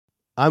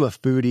I'm a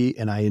foodie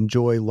and I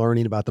enjoy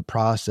learning about the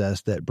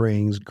process that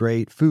brings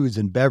great foods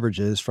and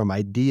beverages from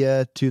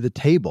idea to the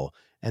table.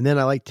 And then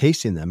I like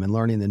tasting them and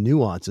learning the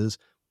nuances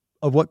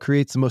of what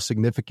creates the most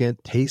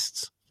significant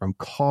tastes, from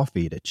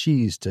coffee to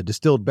cheese to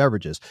distilled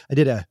beverages. I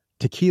did a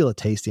tequila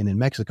tasting in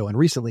Mexico and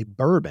recently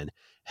bourbon.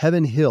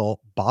 Heaven Hill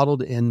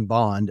bottled in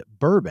bond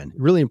bourbon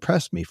really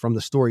impressed me from the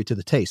story to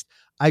the taste.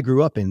 I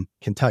grew up in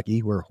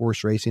Kentucky where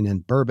horse racing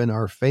and bourbon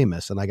are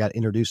famous, and I got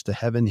introduced to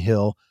Heaven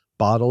Hill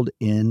bottled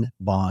in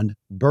bond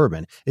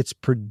bourbon. It's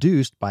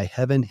produced by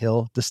Heaven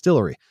Hill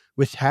Distillery,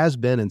 which has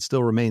been and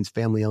still remains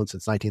family owned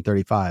since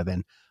 1935.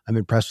 And I'm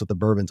impressed with the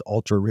bourbon's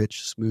ultra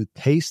rich, smooth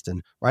taste.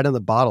 And right on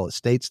the bottle, it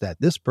states that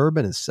this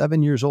bourbon is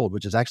 7 years old,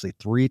 which is actually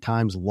 3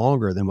 times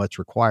longer than what's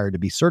required to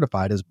be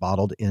certified as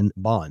bottled in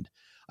bond.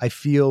 I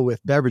feel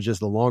with beverages,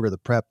 the longer the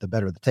prep, the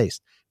better the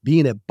taste.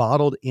 Being a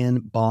bottled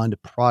in bond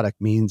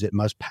product means it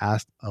must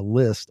pass a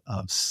list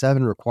of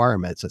 7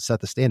 requirements that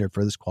set the standard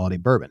for this quality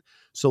bourbon.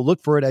 So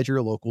look for it at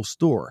your local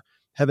store.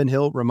 Heaven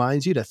Hill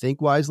reminds you to think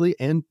wisely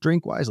and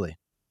drink wisely.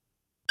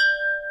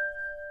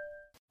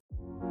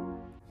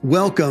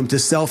 Welcome to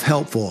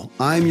Self-Helpful.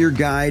 I'm your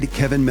guide,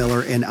 Kevin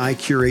Miller, and I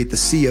curate the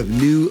sea of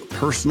new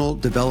personal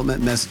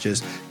development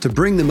messages to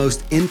bring the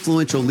most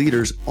influential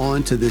leaders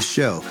onto this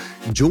show.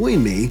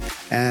 Join me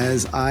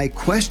as I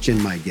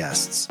question my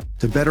guests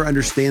to better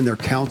understand their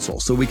counsel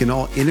so we can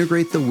all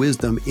integrate the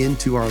wisdom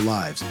into our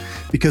lives,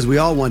 because we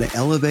all want to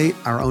elevate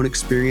our own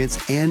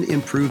experience and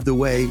improve the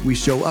way we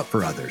show up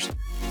for others.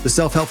 The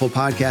Self-Helpful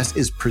Podcast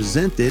is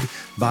presented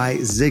by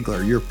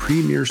Ziglar, your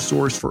premier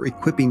source for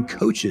equipping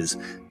coaches.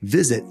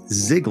 Visit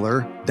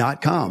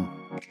Ziglar.com.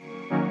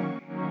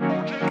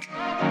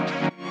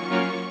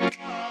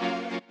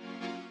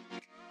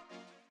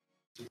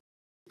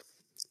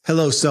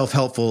 Hello,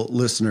 Self-Helpful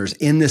listeners.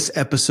 In this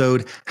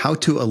episode, how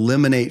to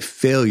eliminate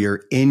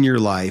failure in your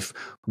life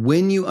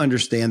when you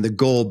understand the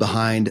goal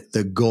behind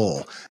the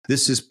goal.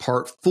 This is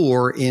part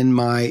 4 in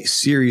my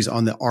series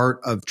on the art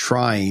of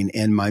trying,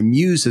 and my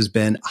muse has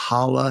been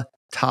Hala.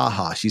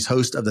 Taha. She's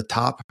host of the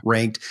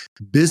top-ranked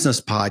business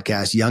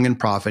podcast, Young and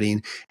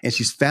Profiting, and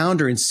she's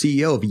founder and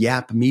CEO of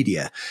Yap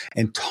Media.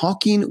 And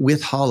talking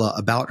with Hala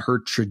about her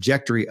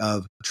trajectory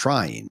of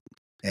trying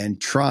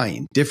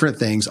different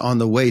things on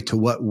the way to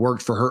what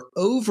worked for her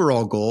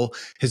overall goal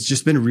has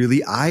just been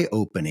really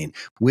eye-opening.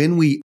 When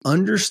we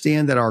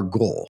understand that our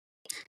goal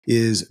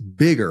is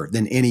bigger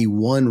than any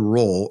one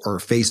role or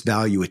face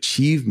value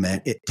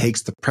achievement, it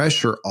takes the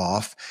pressure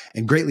off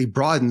and greatly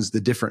broadens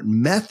the different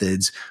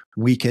methods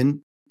we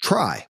can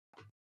try.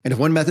 And if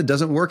one method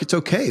doesn't work, it's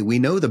okay. We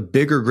know the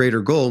bigger,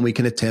 greater goal, and we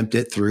can attempt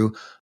it through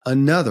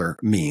another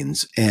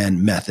means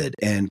and method,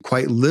 and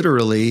quite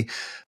literally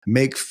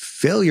make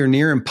failure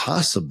near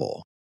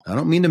impossible. I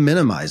don't mean to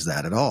minimize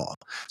that at all.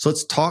 So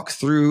let's talk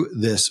through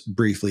this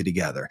briefly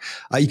together.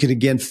 You can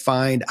again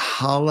find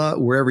Hala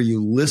wherever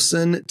you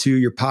listen to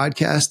your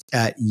podcast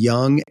at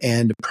Young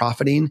and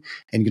Profiting,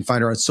 and you can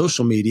find her on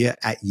social media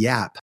at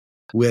Yap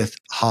with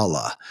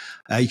Hala.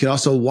 You can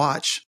also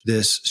watch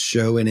this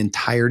show in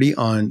entirety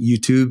on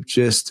YouTube.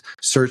 Just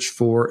search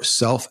for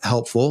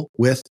Self-Helpful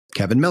with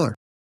Kevin Miller.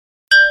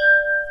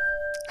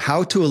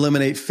 How to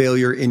eliminate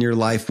failure in your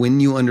life when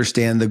you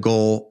understand the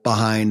goal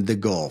behind the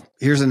goal.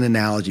 Here's an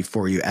analogy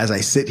for you. As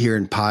I sit here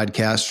and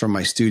podcast from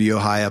my studio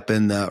high up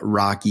in the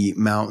Rocky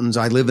Mountains,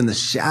 I live in the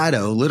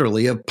shadow,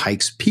 literally, of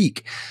Pikes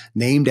Peak,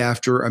 named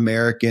after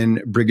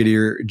American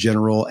Brigadier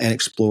General and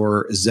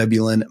explorer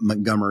Zebulon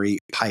Montgomery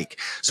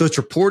Pike. So it's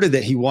reported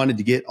that he wanted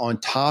to get on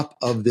top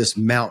of this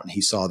mountain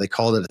he saw. They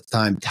called it at the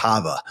time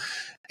Taha.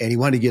 And he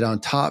wanted to get on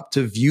top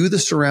to view the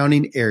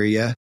surrounding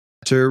area,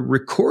 to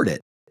record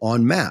it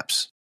on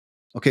maps.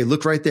 Okay,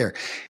 look right there.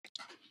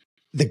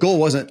 The goal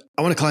wasn't,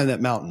 I want to climb that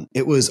mountain.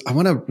 It was, I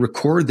want to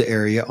record the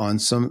area on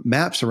some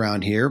maps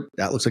around here.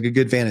 That looks like a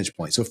good vantage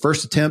point. So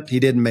first attempt, he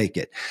didn't make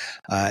it.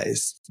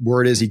 His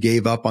word is he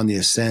gave up on the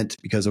ascent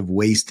because of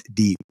waist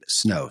deep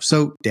snow.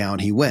 So down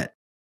he went.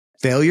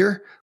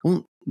 Failure?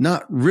 Well,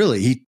 not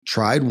really. He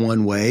tried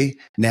one way.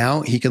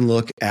 Now he can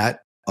look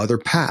at other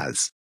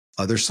paths,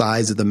 other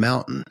sides of the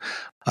mountain.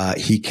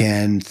 He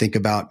can think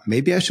about,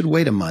 maybe I should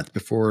wait a month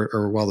before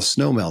or while the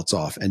snow melts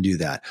off and do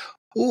that.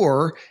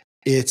 Or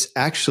it's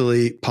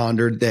actually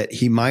pondered that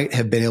he might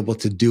have been able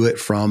to do it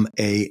from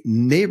a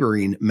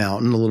neighboring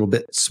mountain a little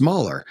bit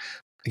smaller.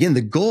 Again,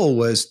 the goal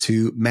was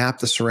to map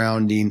the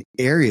surrounding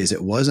areas.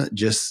 It wasn't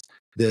just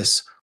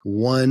this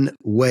one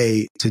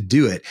way to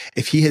do it.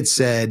 If he had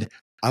said,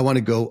 I want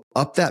to go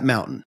up that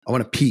mountain, I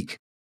want to peak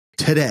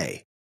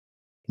today,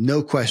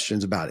 no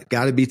questions about it.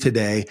 Got to be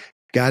today,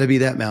 got to be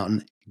that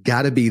mountain,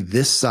 got to be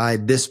this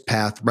side, this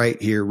path right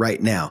here,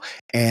 right now.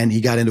 And he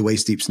got into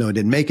waist deep snow and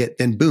didn't make it,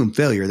 then boom,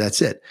 failure.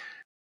 That's it.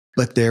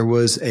 But there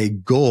was a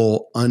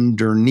goal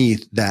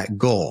underneath that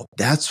goal.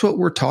 That's what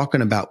we're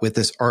talking about with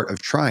this art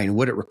of trying.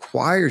 What it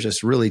requires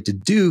us really to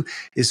do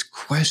is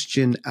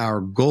question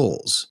our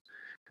goals.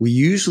 We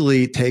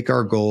usually take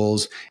our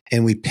goals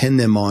and we pin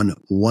them on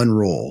one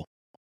role,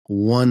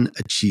 one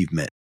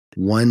achievement,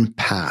 one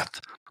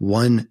path,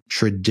 one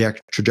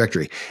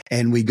trajectory.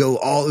 And we go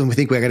all, and we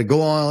think we got to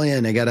go all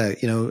in. I got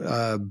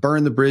to,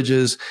 burn the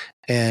bridges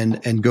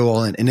and go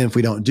all in. And then if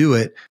we don't do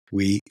it,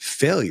 we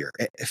fail.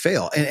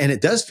 And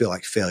it does feel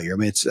like failure. I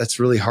mean, that's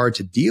really hard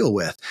to deal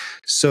with.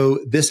 So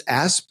this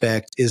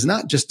aspect is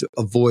not just to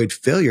avoid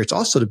failure. It's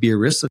also to be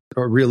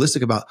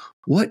realistic about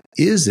what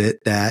is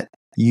it that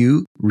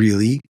you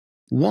really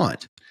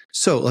want.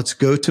 So let's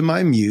go to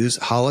my muse,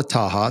 Hala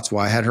Taha. That's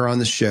why I had her on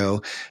the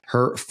show.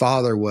 Her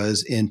father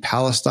was in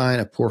Palestine,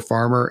 a poor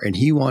farmer, and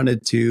he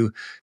wanted to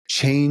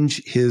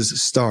change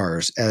his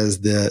stars,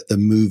 as the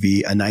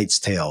movie A Knight's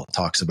Tale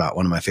talks about,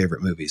 one of my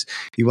favorite movies.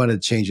 He wanted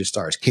to change his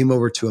stars. Came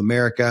over to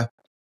America,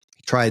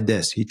 tried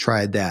this, he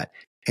tried that,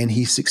 and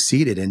he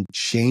succeeded and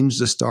changed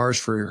the stars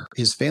for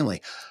his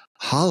family.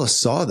 Hala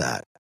saw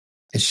that,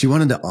 and she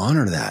wanted to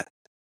honor that.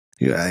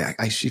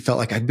 She felt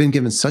like I've been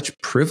given such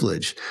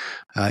privilege.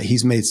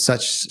 He's made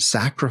such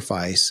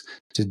sacrifice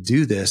to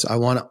do this. I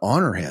want to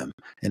honor him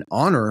and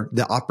honor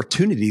the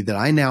opportunity that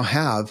I now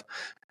have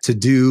to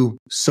do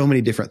so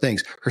many different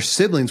things. Her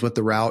siblings went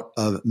the route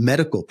of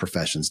medical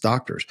professions,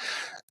 doctors.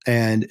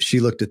 And she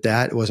looked at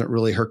that. It wasn't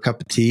really her cup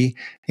of tea.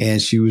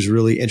 And she was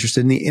really interested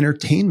in the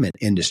entertainment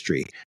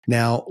industry.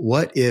 Now,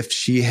 what if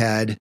she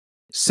had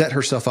set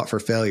herself up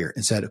for failure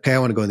and said, okay, I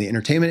want to go in the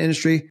entertainment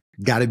industry,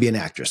 got to be an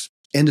actress.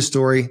 End of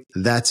story.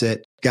 That's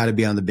it. Got to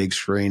be on the big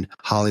screen,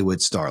 Hollywood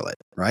starlet,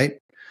 right?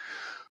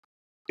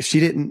 If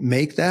she didn't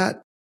make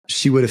that,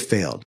 she would have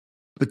failed.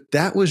 But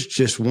that was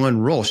just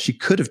one role. She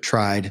could have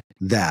tried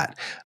that,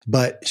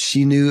 but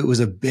she knew it was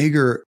a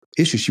bigger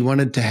issue. She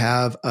wanted to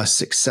have a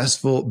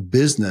successful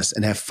business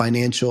and have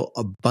financial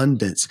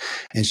abundance.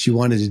 And she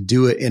wanted to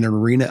do it in an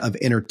arena of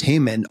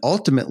entertainment. And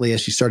ultimately,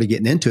 as she started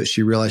getting into it,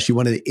 she realized she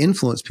wanted to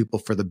influence people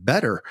for the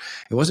better.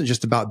 It wasn't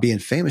just about being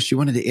famous. She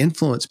wanted to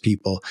influence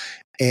people.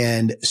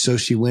 And so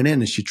she went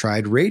in and she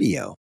tried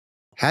radio,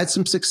 had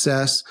some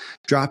success,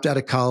 dropped out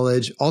of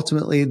college.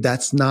 Ultimately,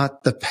 that's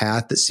not the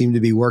path that seemed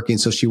to be working.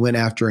 So she went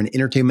after an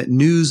entertainment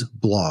news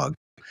blog,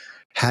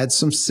 had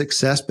some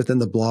success, but then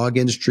the blog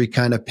industry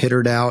kind of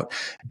pittered out.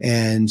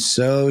 And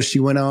so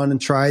she went on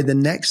and tried the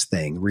next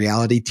thing,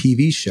 reality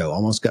TV show,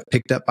 almost got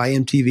picked up by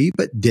MTV,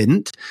 but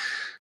didn't.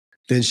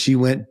 Then she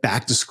went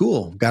back to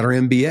school, got her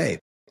MBA,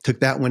 took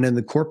that one in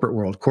the corporate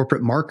world,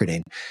 corporate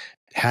marketing,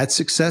 had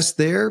success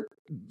there,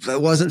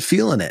 but wasn't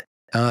feeling it.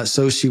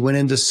 So she went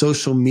into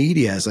social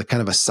media as a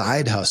kind of a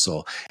side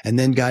hustle, and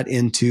then got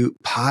into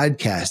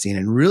podcasting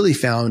and really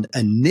found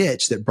a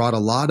niche that brought a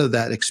lot of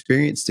that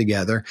experience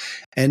together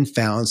and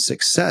found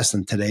success.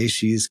 And today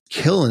she's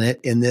killing it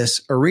in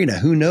this arena.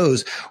 Who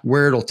knows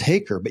where it'll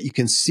take her, but you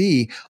can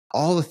see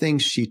all the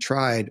things she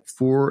tried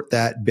for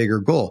that bigger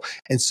goal.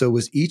 And so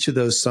was each of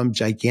those some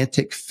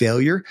gigantic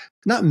failure?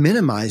 Not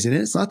minimizing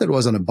it. It's not that it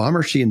wasn't a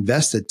bummer. She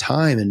invested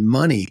time and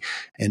money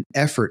and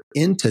effort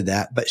into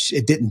that, but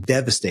it didn't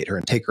devastate her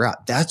and take her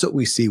out. That's what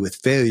we see with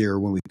failure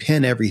when we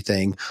pin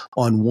everything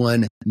on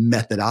one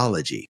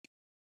methodology,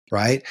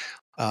 right?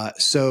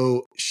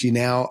 So she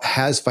now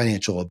has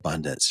financial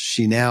abundance.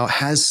 She now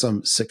has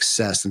some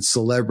success and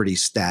celebrity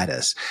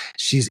status.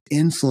 She's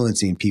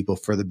influencing people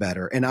for the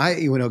better. And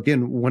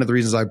again, one of the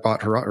reasons I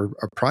brought her on, or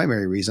a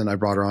primary reason I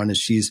brought her on, is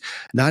she's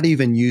not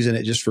even using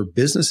it just for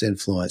business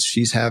influence.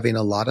 She's having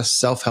a lot of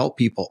self-help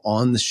people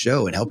on the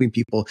show and helping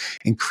people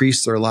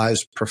increase their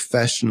lives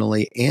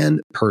professionally and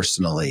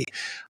personally.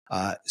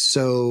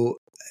 So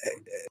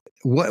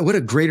what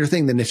a greater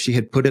thing than if she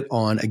had put it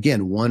on,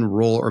 again, one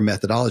role or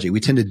methodology. We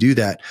tend to do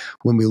that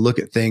when we look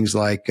at things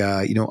like,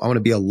 I want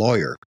to be a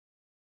lawyer.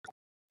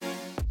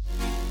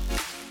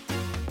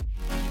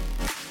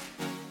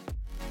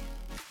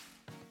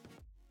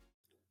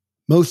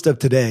 Most of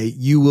today,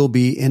 you will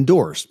be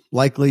indoors,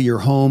 likely your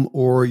home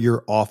or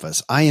your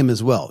office. I am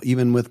as well.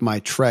 Even with my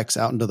treks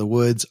out into the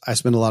woods, I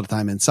spend a lot of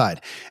time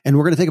inside. And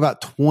we're going to take about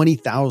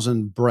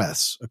 20,000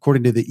 breaths.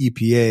 According to the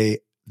EPA,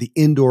 the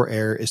indoor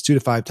air is 2 to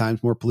 5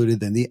 times more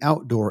polluted than the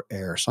outdoor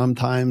air,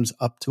 sometimes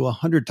up to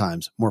 100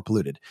 times more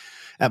polluted.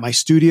 At my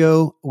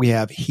studio, we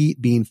have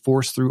heat being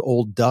forced through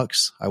old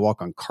ducts. I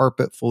walk on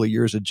carpet full of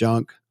years of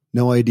junk.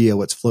 No idea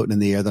what's floating in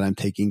the air that I'm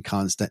taking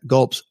constant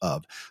gulps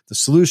of. The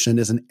solution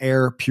is an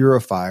air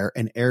purifier,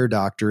 and Air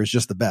Doctor is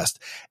just the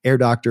best. Air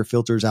Doctor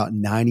filters out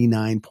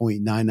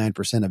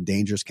 99.99% of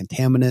dangerous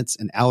contaminants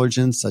and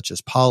allergens such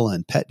as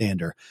pollen, pet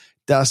dander,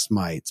 dust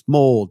mites,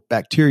 mold,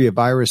 bacteria,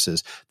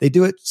 viruses. They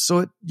do it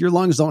so your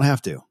lungs don't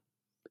have to.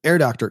 Air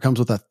Doctor comes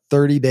with a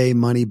 30-day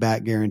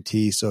money-back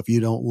guarantee. So if you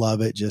don't love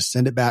it, just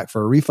send it back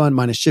for a refund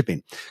minus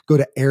shipping. Go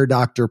to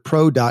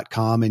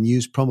airdoctorpro.com and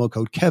use promo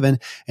code Kevin.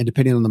 And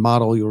depending on the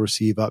model, you'll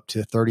receive up to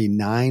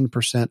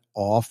 39%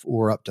 off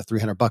or up to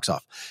 $300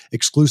 off.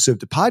 Exclusive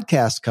to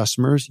podcast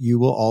customers, you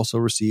will also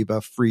receive a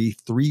free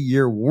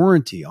 3-year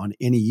warranty on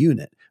any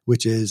unit,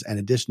 which is an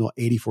additional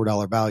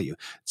 $84 value.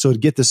 So to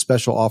get this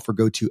special offer,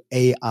 go to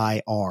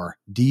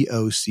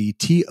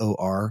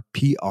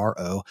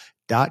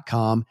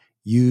airdoctorpro.com.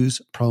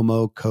 Use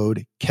promo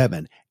code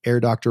Kevin.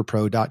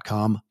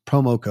 airdoctorpro.com,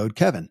 promo code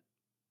Kevin.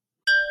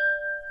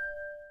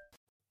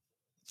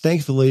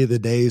 Thankfully, the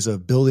days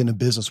of building a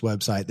business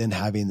website, then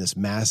having this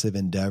massive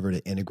endeavor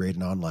to integrate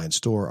an online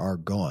store are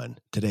gone.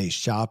 Today,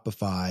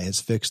 Shopify has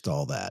fixed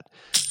all that.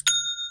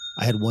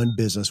 I had one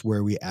business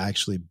where we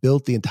actually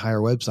built the entire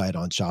website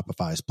on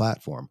Shopify's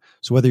platform.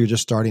 So whether you're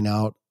just starting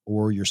out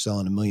or you're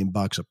selling $1 million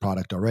of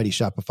product already,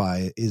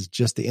 Shopify is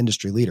just the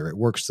industry leader. It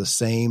works the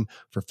same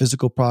for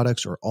physical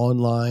products or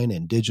online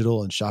and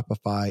digital, and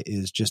Shopify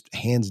is just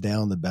hands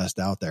down the best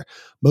out there.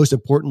 Most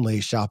importantly,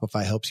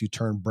 Shopify helps you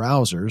turn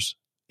browsers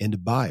into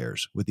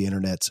buyers with the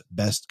internet's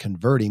best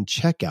converting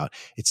checkout.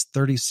 It's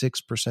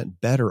 36%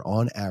 better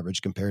on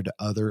average compared to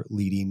other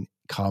leading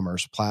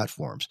commerce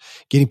platforms.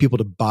 Getting people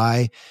to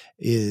buy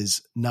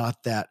is not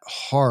that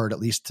hard, at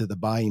least to the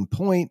buying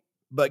point,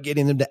 but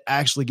getting them to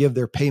actually give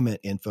their payment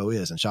info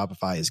is, and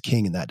Shopify is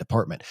king in that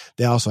department.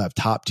 They also have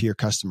top tier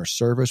customer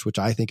service, which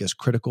I think is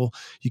critical.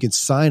 You can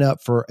sign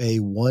up for a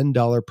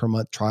 $1 per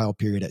month trial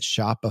period at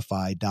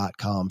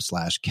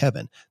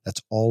shopify.com/Kevin.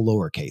 That's all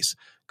lowercase.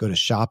 Go to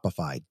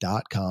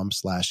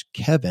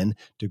shopify.com/Kevin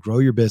to grow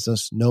your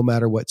business no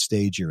matter what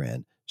stage you're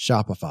in.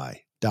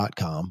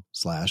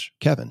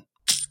 Shopify.com/Kevin.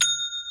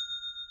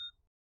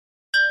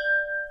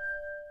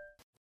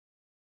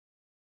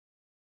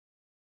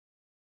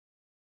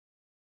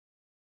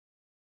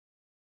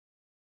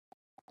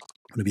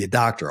 I want to be a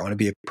doctor. I want to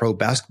be a pro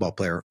basketball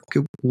player.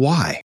 Okay,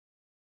 why?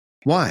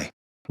 Why?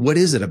 What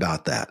is it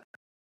about that?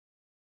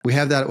 We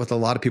have that with a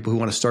lot of people who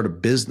want to start a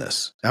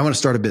business. I want to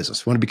start a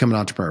business. I want to become an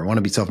entrepreneur. I want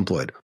to be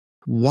self-employed.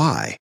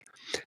 Why?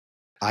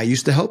 I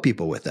used to help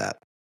people with that.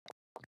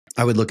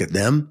 I would look at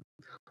them,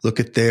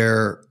 look at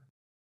their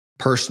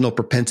personal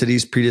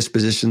propensities,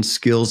 predispositions,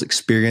 skills,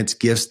 experience,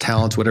 gifts,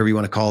 talents, whatever you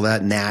want to call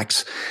that,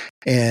 knacks.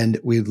 And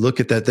we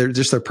look at that, they're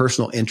just their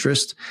personal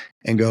interest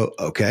and go,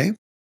 okay,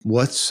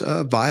 what's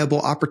a viable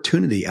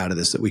opportunity out of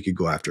this that we could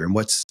go after? And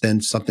what's then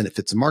something that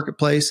fits the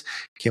marketplace?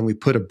 Can we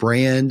put a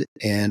brand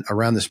and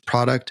around this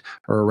product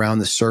or around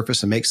the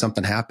surface and make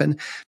something happen?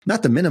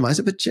 Not to minimize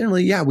it, but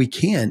generally, yeah, we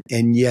can.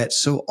 And yet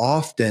so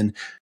often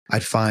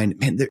I'd find,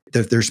 man,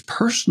 there's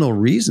personal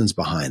reasons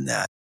behind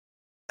that.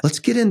 Let's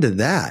get into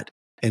that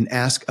and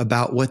ask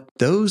about what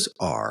those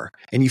are.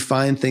 And you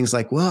find things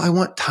like, well, I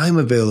want time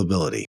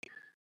availability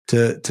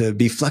to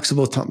be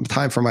flexible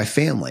time for my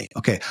family.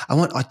 Okay. I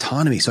want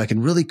autonomy so I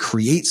can really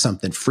create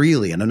something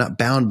freely and I'm not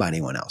bound by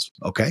anyone else.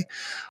 Okay.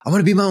 I want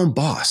to be my own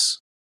boss.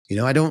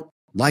 I don't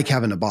like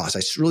having a boss.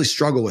 I really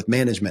struggle with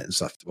management and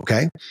stuff.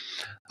 Okay.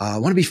 I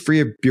want to be free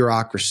of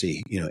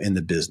bureaucracy, in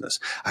the business.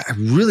 I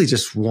really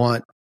just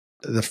want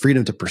the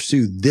freedom to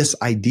pursue this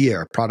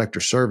idea or product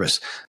or service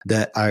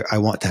that I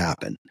want to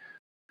happen.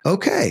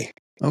 Okay.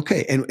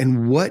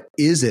 And what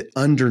is it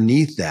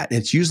underneath that? And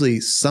it's usually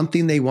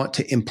something they want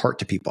to impart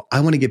to people. I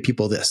want to give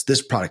people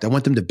this product. I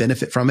want them to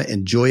benefit from it,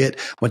 enjoy it.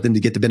 I want them to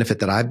get the benefit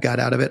that I've got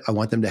out of it. I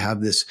want them to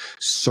have this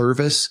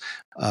service,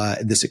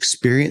 this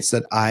experience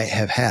that I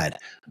have had.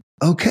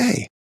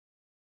 Okay.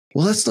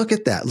 Well, let's look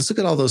at that. Let's look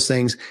at all those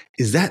things.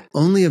 Is that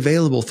only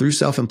available through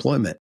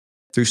self-employment,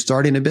 through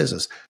starting a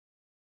business?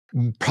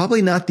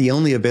 Probably not the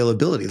only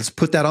availability. Let's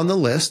put that on the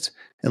list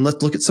and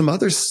let's look at some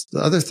other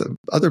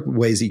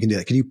ways that you can do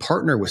that. Can you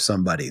partner with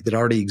somebody that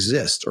already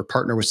exists or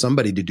partner with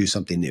somebody to do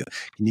something new?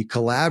 Can you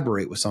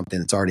collaborate with something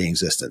that's already in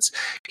existence?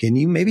 Can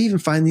you maybe even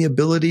find the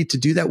ability to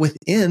do that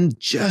within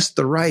just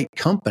the right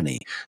company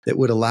that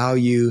would allow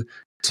you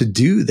to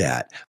do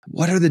that?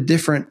 What are the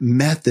different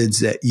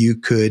methods that you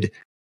could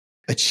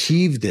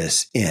achieve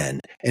this in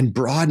and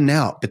broaden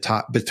out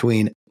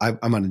between I'm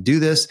going to do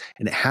this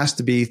and it has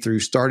to be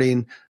through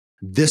starting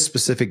this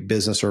specific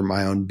business or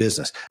my own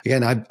business.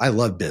 Again, I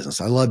love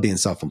business. I love being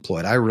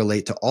self-employed. I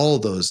relate to all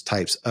those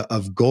types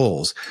of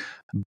goals.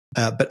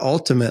 But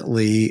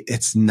ultimately,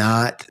 it's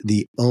not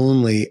the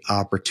only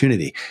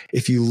opportunity.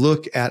 If you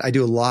look at, I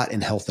do a lot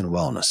in health and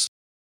wellness.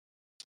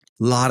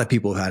 A lot of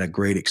people have had a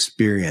great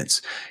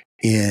experience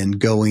in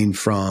going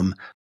from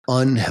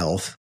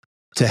unhealth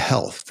to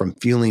health, from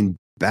feeling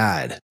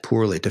bad,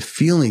 poorly, to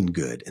feeling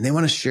good. And they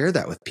want to share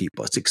that with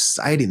people. It's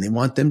exciting. They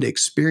want them to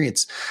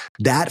experience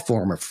that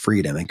form of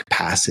freedom and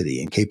capacity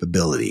and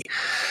capability.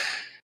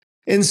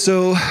 And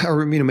so,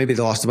 or, maybe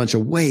they lost a bunch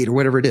of weight or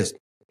whatever it is.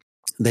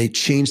 They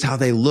changed how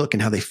they look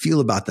and how they feel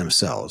about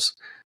themselves.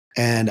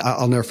 And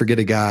I'll never forget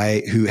a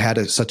guy who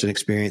had such an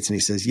experience. And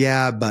he says,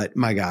 yeah, but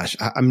my gosh,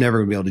 I'm never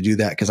going to be able to do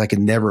that because I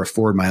can never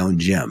afford my own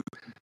gym.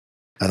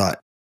 I thought,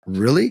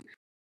 really?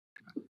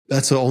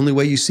 That's the only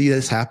way you see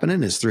this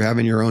happening is through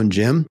having your own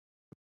gym?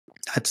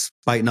 That's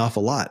biting off a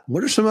lot.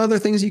 What are some other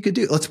things you could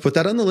do? Let's put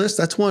that on the list.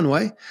 That's one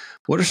way.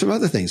 What are some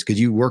other things? Could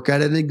you work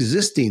at an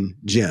existing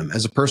gym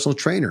as a personal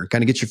trainer,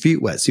 kind of get your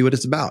feet wet, see what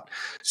it's about,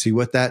 see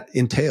what that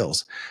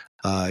entails?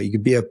 You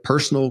could be a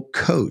personal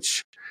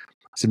coach.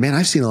 I said, man,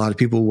 I've seen a lot of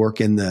people work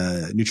in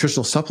the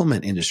nutritional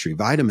supplement industry,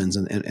 vitamins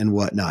and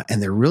whatnot,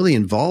 and they're really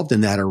involved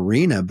in that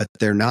arena, but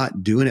they're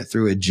not doing it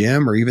through a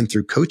gym or even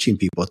through coaching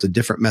people. It's a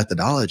different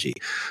methodology.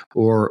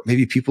 Or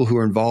maybe people who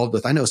are involved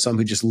with, I know some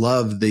who just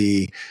love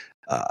the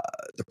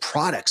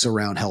products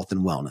around health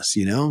and wellness,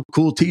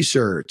 cool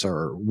t-shirts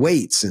or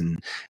weights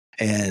and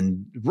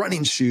and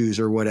running shoes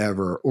or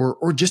whatever,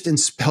 or just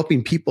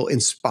helping people,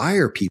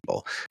 inspire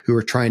people who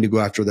are trying to go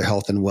after their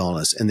health and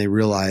wellness. And they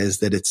realize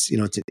that it's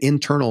an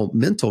internal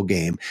mental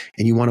game,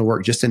 and you want to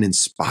work just in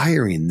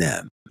inspiring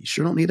them. You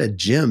sure don't need a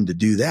gym to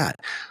do that.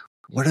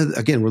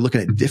 Again, we're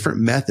looking at different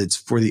methods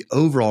for the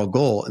overall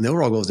goal. And the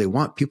overall goal is they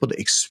want people to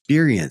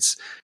experience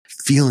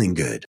feeling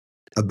good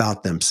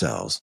about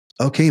themselves.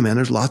 Okay, man,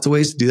 there's lots of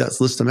ways to do that.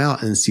 Let's list them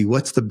out and see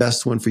what's the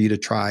best one for you to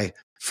try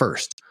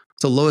first.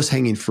 It's the lowest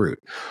hanging fruit.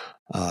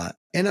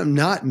 And I'm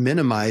not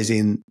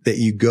minimizing that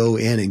you go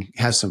in and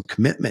have some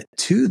commitment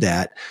to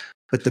that.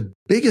 But the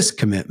biggest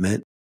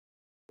commitment,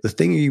 the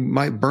thing you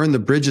might burn the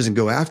bridges and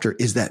go after,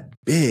 is that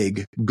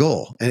big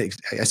goal. And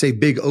I say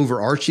big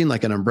overarching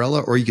like an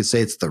umbrella, or you could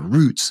say it's the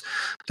roots,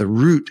 the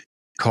root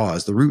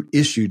cause, the root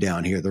issue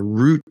down here, the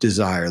root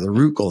desire, the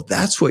root goal.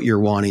 That's what you're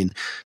wanting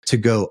to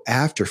go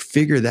after.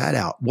 Figure that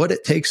out. What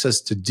it takes us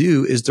to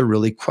do is to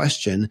really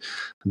question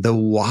the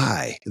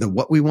why, the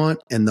what we want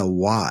and the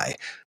why,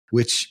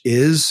 which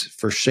is,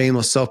 for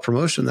shameless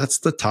self-promotion, that's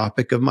the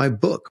topic of my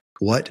book.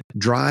 What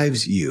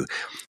drives you?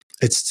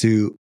 It's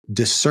to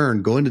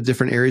discern, go into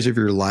different areas of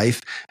your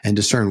life and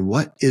discern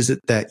what is it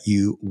that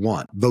you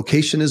want.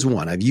 Vocation is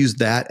one. I've used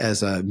that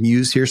as a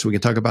muse here, so we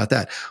can talk about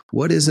that.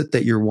 What is it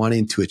that you're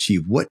wanting to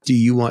achieve? What do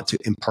you want to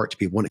impart to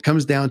people? When it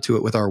comes down to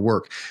it with our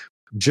work,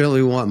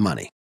 generally we want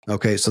money.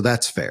 Okay, so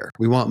that's fair.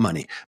 We want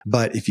money.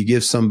 But if you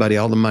give somebody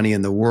all the money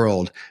in the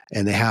world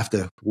and they have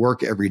to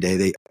work every day,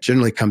 they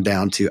generally come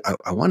down to,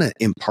 I want to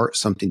impart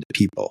something to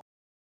people.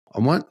 I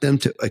want them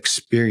to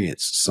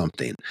experience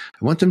something.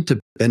 I want them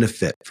to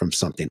benefit from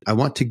something. I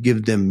want to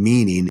give them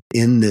meaning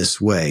in this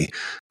way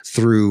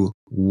through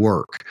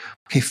work.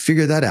 Okay,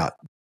 figure that out.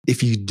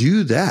 If you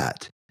do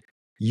that,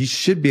 you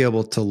should be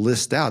able to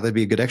list out, that'd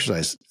be a good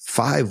exercise,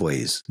 5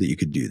 ways that you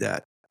could do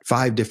that.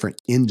 5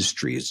 different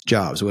industries,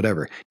 jobs,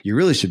 whatever. You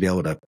really should be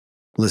able to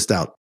list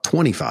out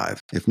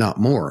 25, if not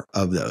more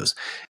of those.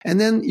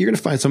 And then you're going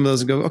to find some of those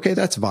and go, okay,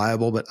 that's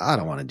viable, but I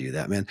don't want to do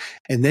that, man.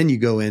 And then you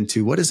go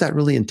into, what does that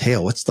really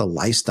entail? What's the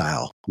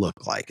lifestyle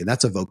look like? And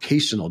that's a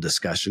vocational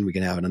discussion we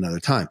can have at another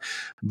time.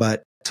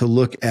 But to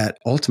look at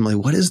ultimately,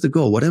 what is the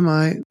goal? What are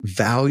my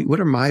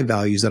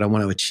values that I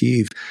want to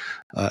achieve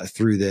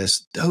through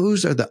this?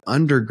 Those are the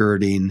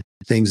undergirding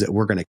things that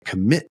we're going to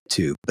commit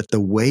to. But the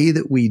way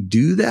that we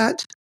do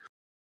that,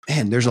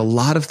 man, there's a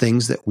lot of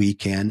things that we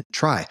can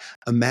try.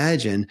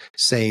 Imagine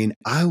saying,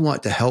 I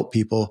want to help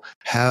people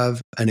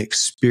have an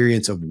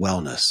experience of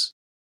wellness.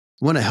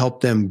 I want to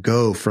help them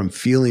go from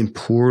feeling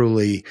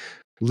poorly,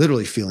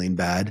 literally feeling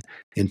bad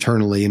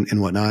internally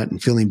and whatnot,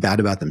 and feeling bad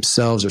about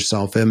themselves or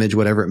self-image,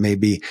 whatever it may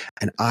be.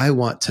 And I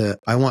want to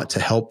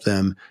help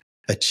them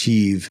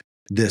achieve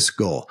this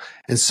goal.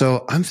 And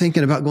so I'm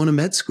thinking about going to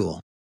med school.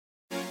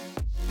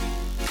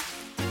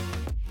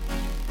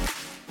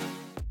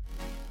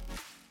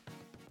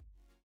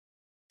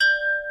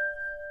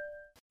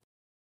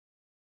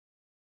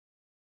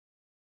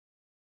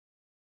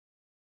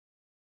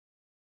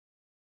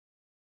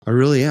 I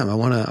really am. I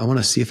want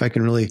to see if I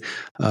can really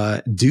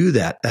do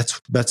that.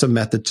 That's a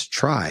method to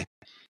try.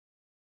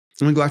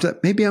 I'm going to go after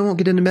that. Maybe I won't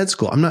get into med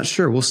school. I'm not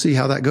sure. We'll see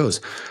how that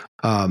goes.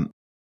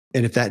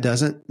 And if that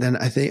doesn't, then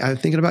I'm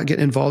thinking about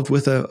getting involved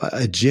with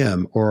a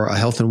gym or a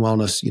health and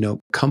wellness,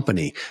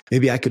 company.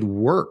 Maybe I could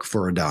work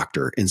for a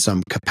doctor in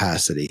some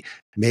capacity.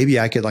 Maybe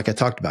I could, like I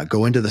talked about,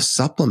 go into the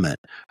supplement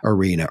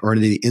arena or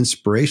the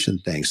inspiration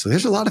thing. So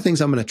there's a lot of things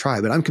I'm going to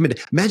try, but I'm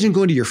committed. Imagine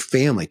going to your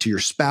family, to your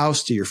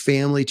spouse, to your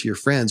family, to your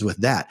friends with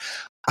that.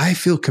 I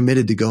feel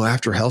committed to go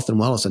after health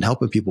and wellness and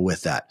helping people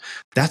with that.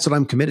 That's what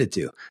I'm committed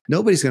to.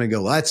 Nobody's going to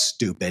go, well, that's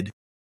stupid.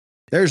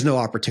 There's no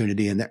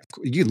opportunity in that.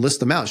 You can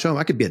list them out, show them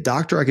I could be a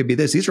doctor, I could be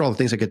this. These are all the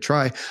things I could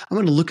try. I'm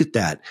going to look at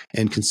that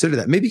and consider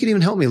that. Maybe you can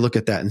even help me look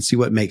at that and see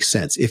what makes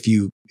sense. If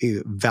you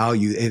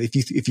value,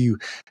 if you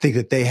think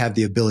that they have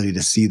the ability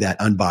to see that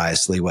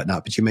unbiasedly,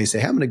 whatnot, but you may say,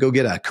 hey, I'm going to go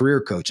get a career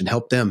coach and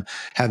have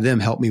them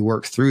help me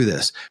work through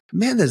this.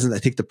 Man, doesn't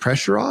that take the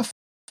pressure off?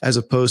 As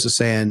opposed to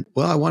saying,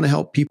 well, I want to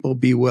help people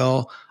be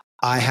well.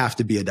 I have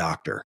to be a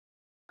doctor.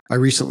 I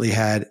recently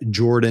had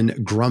Jordan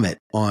Grummett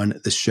on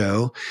the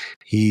show.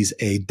 He's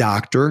a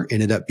doctor,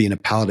 ended up being a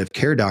palliative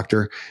care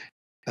doctor.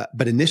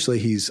 But initially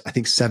he's, I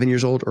think, 7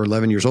 years old or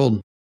 11 years old.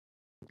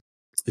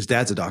 His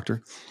dad's a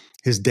doctor.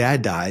 His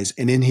dad dies.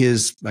 And in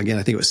his, again,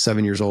 I think it was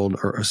 7 years old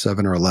or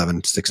 7 or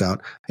 11, sticks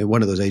out at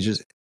one of those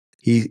ages.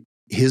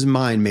 His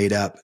mind made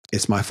up,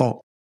 it's my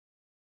fault.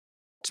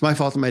 It's my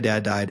fault that my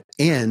dad died.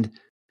 And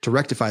to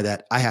rectify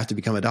that, I have to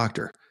become a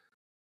doctor.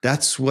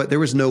 There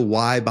was no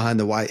why behind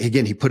the why.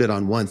 Again, he put it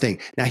on one thing.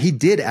 Now, he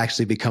did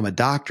actually become a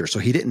doctor. So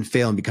he didn't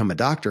fail and become a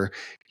doctor.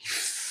 He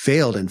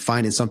failed in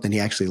finding something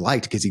he actually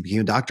liked because he became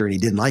a doctor and he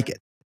didn't like it.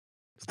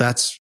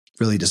 That's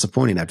really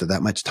disappointing after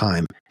that much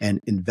time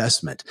and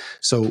investment.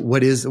 So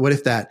what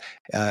if that,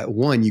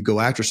 one, you go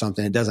after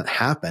something, it doesn't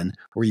happen,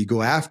 or you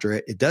go after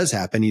it, it does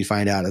happen. You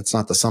find out it's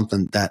not the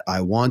something that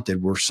I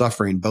wanted. We're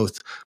suffering both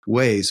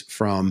ways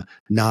from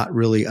not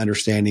really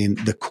understanding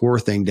the core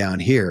thing down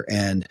here.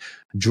 And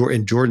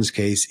in Jordan's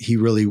case, he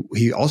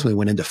ultimately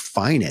went into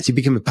finance. He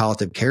became a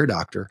palliative care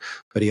doctor,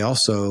 but he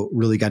also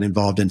really got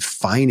involved in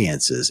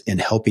finances and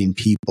helping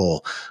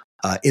people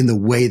in the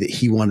way that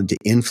he wanted to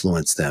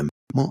influence them.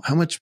 Well, how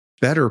much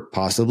better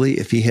possibly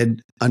if he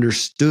had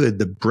understood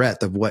the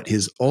breadth of what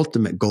his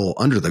ultimate goal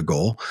under the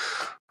goal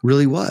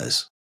really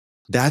was.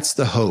 That's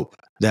the hope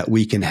that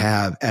we can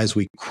have as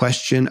we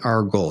question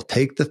our goal.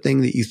 Take the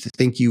thing that you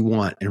think you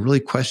want and really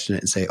question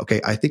it and say,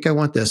 okay, I think I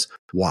want this.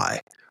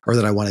 Why? Or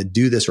that I want to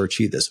do this or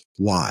achieve this.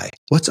 Why?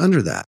 What's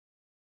under that?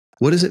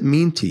 What does it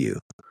mean to you?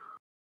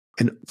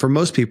 And for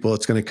most people,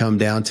 it's going to come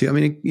down to,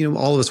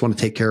 all of us want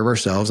to take care of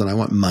ourselves, and I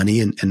want money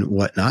and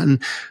whatnot.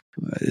 And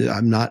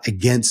I'm not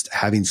against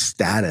having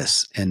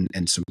status and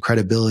some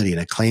credibility and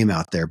acclaim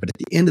out there. But at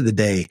the end of the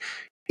day,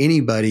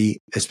 anybody,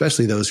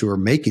 especially those who are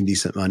making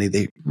decent money,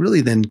 they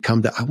really then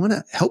come to, I want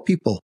to help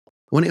people.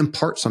 I want to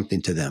impart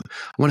something to them.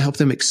 I want to help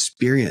them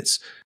experience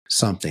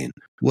something.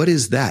 What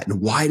is that? And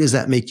why does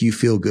that make you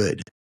feel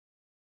good?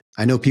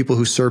 I know people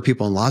who serve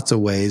people in lots of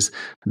ways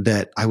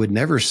that I would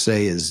never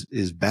say is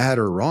bad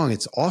or wrong.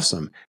 It's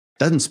awesome.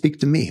 Doesn't speak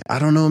to me. I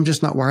don't know. I'm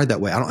just not wired that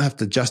way. I don't have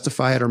to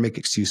justify it or make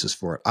excuses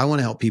for it. I want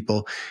to help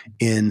people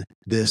in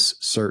this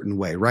certain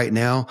way. Right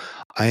now,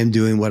 I am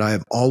doing what I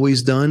have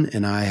always done,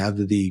 and I have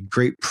the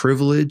great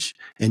privilege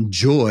and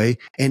joy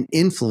and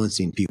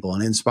influencing people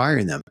and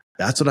inspiring them.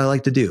 That's what I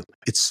like to do.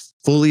 It's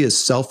fully as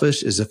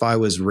selfish as if I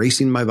was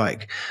racing my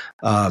bike.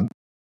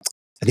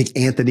 I think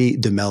Anthony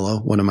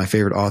DeMello, one of my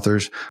favorite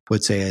authors,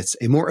 would say it's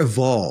a more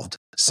evolved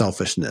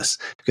selfishness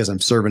because I'm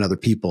serving other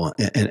people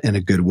in a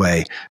good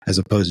way as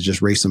opposed to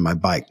just racing my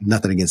bike.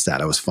 Nothing against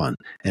that. It was fun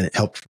and it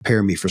helped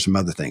prepare me for some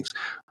other things.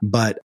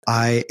 But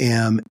I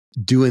am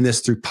doing this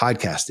through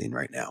podcasting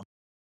right now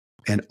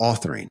and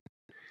authoring.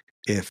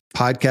 If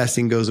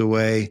podcasting goes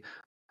away,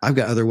 I've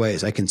got other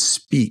ways. I can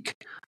speak.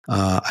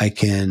 I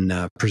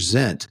can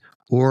present.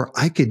 Or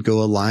I could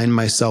go align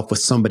myself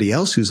with somebody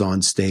else who's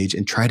on stage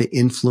and try to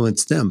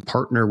influence them,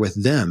 partner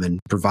with them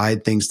and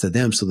provide things to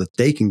them so that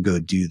they can go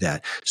do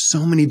that.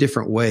 So many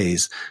different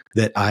ways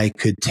that I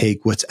could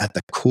take what's at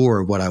the core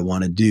of what I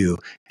want to do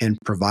and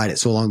provide it.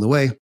 So along the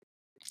way,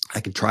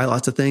 I can try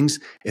lots of things.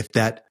 If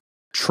that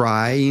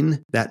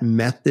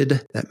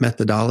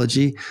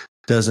methodology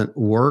doesn't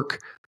work,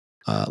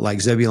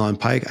 like Zebulon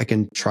Pike, I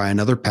can try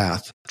another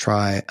path,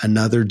 try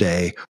another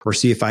day, or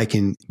see if I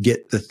can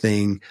get the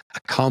thing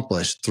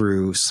accomplished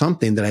through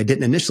something that I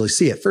didn't initially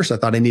see. At first, I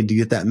thought I needed to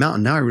get that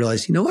mountain. Now I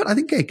realize, you know what? I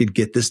think I could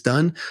get this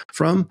done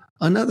from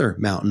another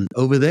mountain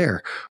over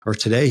there. Or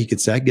today, he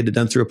could say I could get it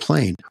done through a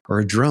plane or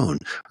a drone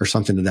or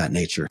something of that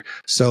nature.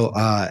 So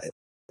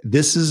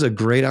this is a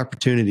great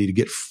opportunity to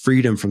get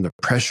freedom from the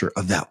pressure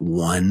of that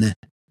one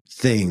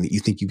thing that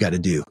you think you got to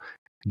do.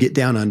 Get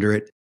down under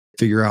it,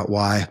 figure out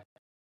why.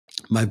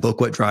 My book,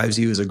 What Drives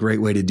You, is a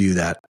great way to do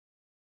that.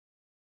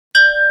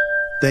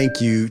 Thank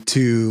you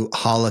to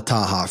Hala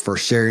Taha for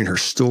sharing her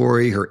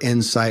story, her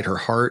insight, her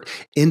heart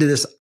into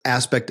this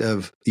aspect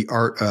of the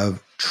art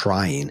of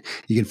trying.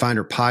 You can find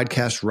her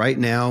podcast right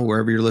now,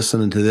 wherever you're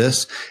listening to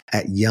this,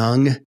 at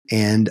Young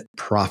and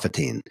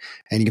Profiting.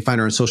 And you can find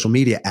her on social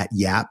media at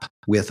Yap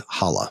with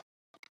Hala.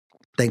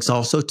 Thanks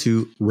also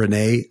to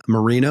Renee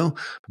Marino,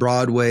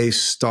 Broadway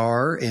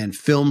star and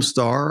film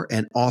star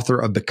and author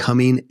of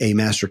Becoming a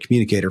Master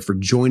Communicator, for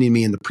joining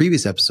me in the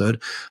previous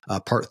episode,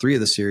 part 3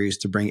 of the series,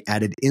 to bring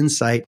added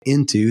insight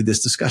into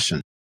this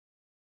discussion.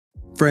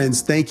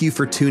 Friends, thank you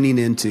for tuning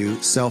into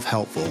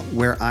Self-Helpful,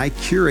 where I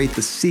curate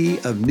the sea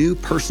of new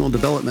personal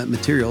development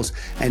materials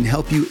and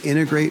help you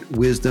integrate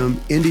wisdom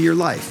into your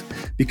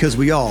life, because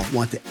we all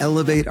want to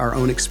elevate our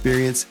own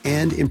experience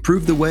and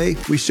improve the way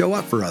we show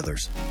up for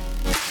others.